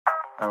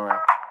Alright.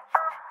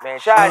 Man,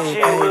 shot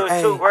shit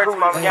with too. Word to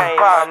my game.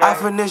 I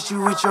finesse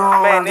you with your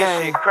own man, game.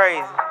 this shit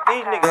crazy.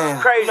 These niggas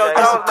crazy. You know,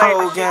 that's a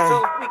cold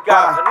game. We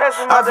got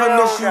I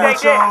finesse you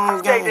with your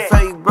own game.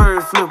 Fake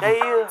bird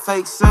flipper,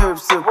 fake serve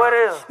sipper. What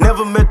else?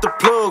 Never met the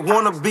plug,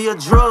 wanna be a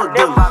drug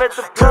dealer.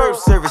 Curb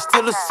service,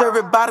 still a serve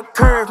it by the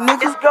curve,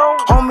 nigga.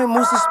 Homie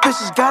move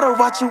suspicious, gotta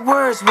watch your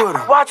words with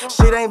her.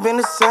 Shit ain't been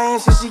the same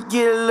since she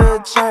get a little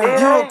change.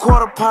 You a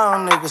quarter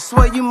pound nigga,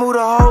 swear you move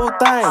the whole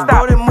thing.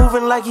 Brody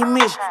moving like he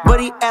missed,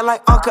 but he act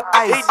like Uncle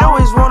Ice.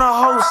 Always want a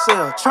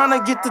wholesale,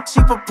 tryna get the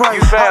cheaper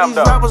price. All these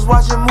rappers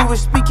watching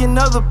movies, speaking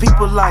other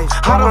people's life.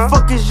 How the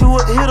fuck is you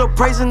a hitter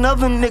praising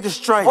other niggas'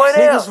 stripes?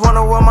 Niggas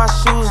wanna wear my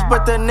shoes,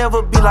 but they'll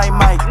never be like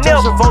Mike.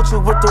 Touch a vulture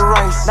with the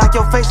rice, knock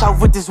your face off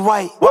with this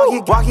white.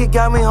 Walk it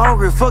got me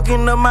hungry,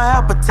 fucking up my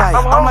appetite.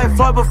 I'm like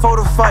Floyd before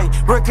the fight,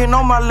 working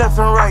on my left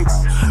and rights.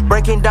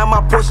 Breaking down my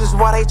portions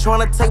while they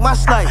tryna take my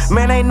slice.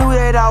 Man, they knew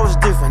that I was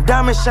different,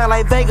 diamonds shine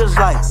like Vegas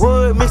lights.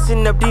 Wood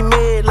mixing up the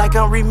med like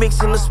I'm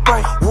remixing the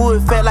Sprite.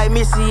 Wood fat like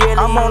Missy Elliott,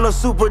 I'm on a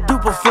super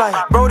duper flight.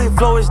 Brody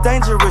flow is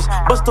dangerous,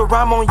 bust a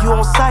rhyme on you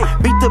on sight.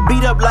 Beat the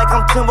beat up like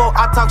I'm Timbo,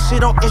 I talk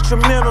shit on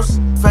instrumentals.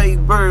 Fake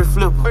bird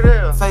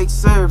flipper, fake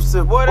serve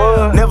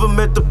sipper. Never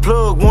met the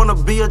plug, wanna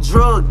be a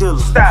drug dealer.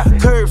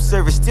 Curb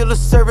service, still a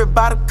serve it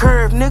by the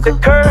curve, nigga.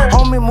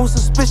 Homie move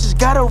suspicious,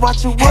 gotta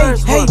watch your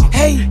words.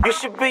 Hey, you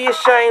should be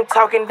ashamed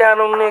talking down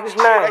on niggas'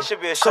 names. They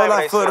should be ashamed. Show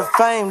out for the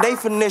fame, they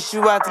finesse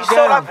you out the game.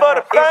 Show out for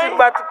the fame. Is it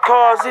about the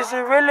cars? Is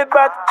it really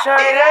about the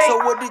change? So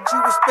what did you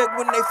expect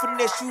when they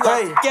finesse you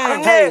out the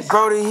game? Hey,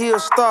 Brody, he a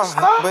star,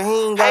 but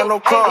he ain't got no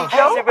car.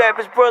 Keezy rap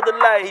his brother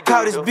like he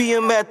caught his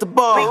BM at the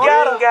bar. We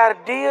got a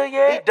deal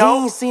yet. He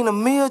ain't seen a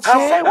meal check.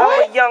 I'm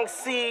a young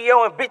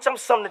CEO and bitch, I'm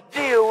something to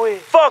deal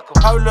with. Fuck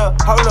him. Hold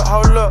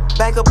up,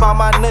 back up on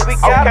my nuts.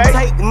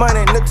 Take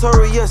money,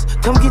 notorious.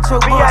 Come get your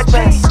bucks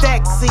back.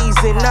 Stackz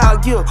season, now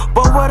yeah.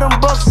 But where them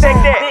bucks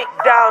at? Big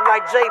dog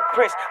like Jay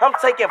Prince, I'm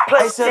taking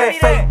place. They say they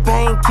fake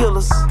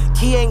painkillers.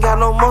 He ain't got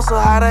no muscle,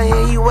 how the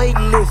hell he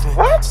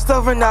weightlifting?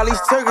 Stuffing all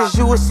these turkeys,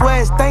 you would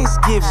swear it's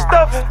Thanksgiving.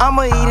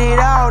 I'ma eat it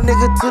all,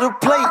 nigga, to the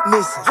plate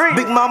missing.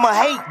 Big mama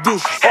hate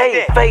dishes.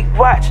 Hey, fake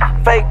watch,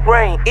 fake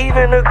rain,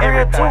 even a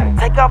grill too.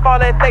 Take off all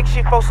that fake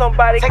shit for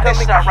somebody. Take that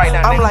shit out right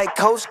now. I'm like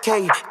Coach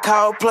K,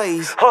 call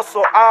plays.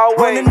 Hustle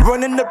always.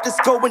 Running up the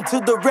score into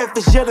the ref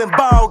is yelling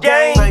ball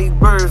game. Fake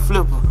bird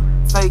flipper,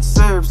 fake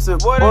serve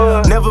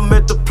sipper. Never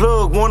met the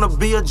plug, wanna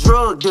be a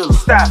drug dealer.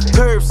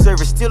 Curb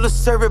service, still a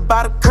serve it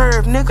by the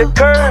curve, nigga.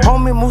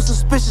 Homie move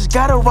suspicious,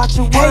 gotta watch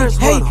your words.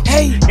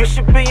 Hey, you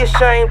should be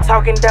ashamed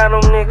talking down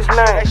on niggas'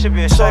 names. They should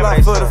be ashamed. Show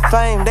out for the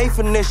fame, they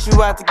finesse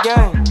you out the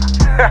game.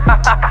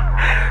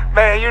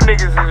 Man, you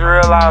niggas is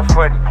real life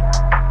funny.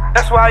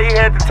 That's why you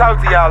had to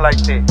talk to y'all like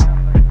that.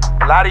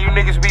 A lot of you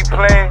niggas be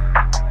playing,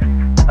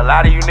 a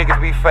lot of you niggas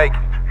be faking.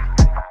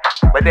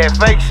 But that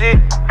fake shit,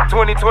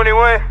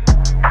 2021,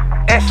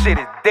 that shit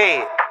is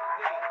dead.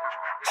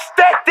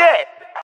 Stack that!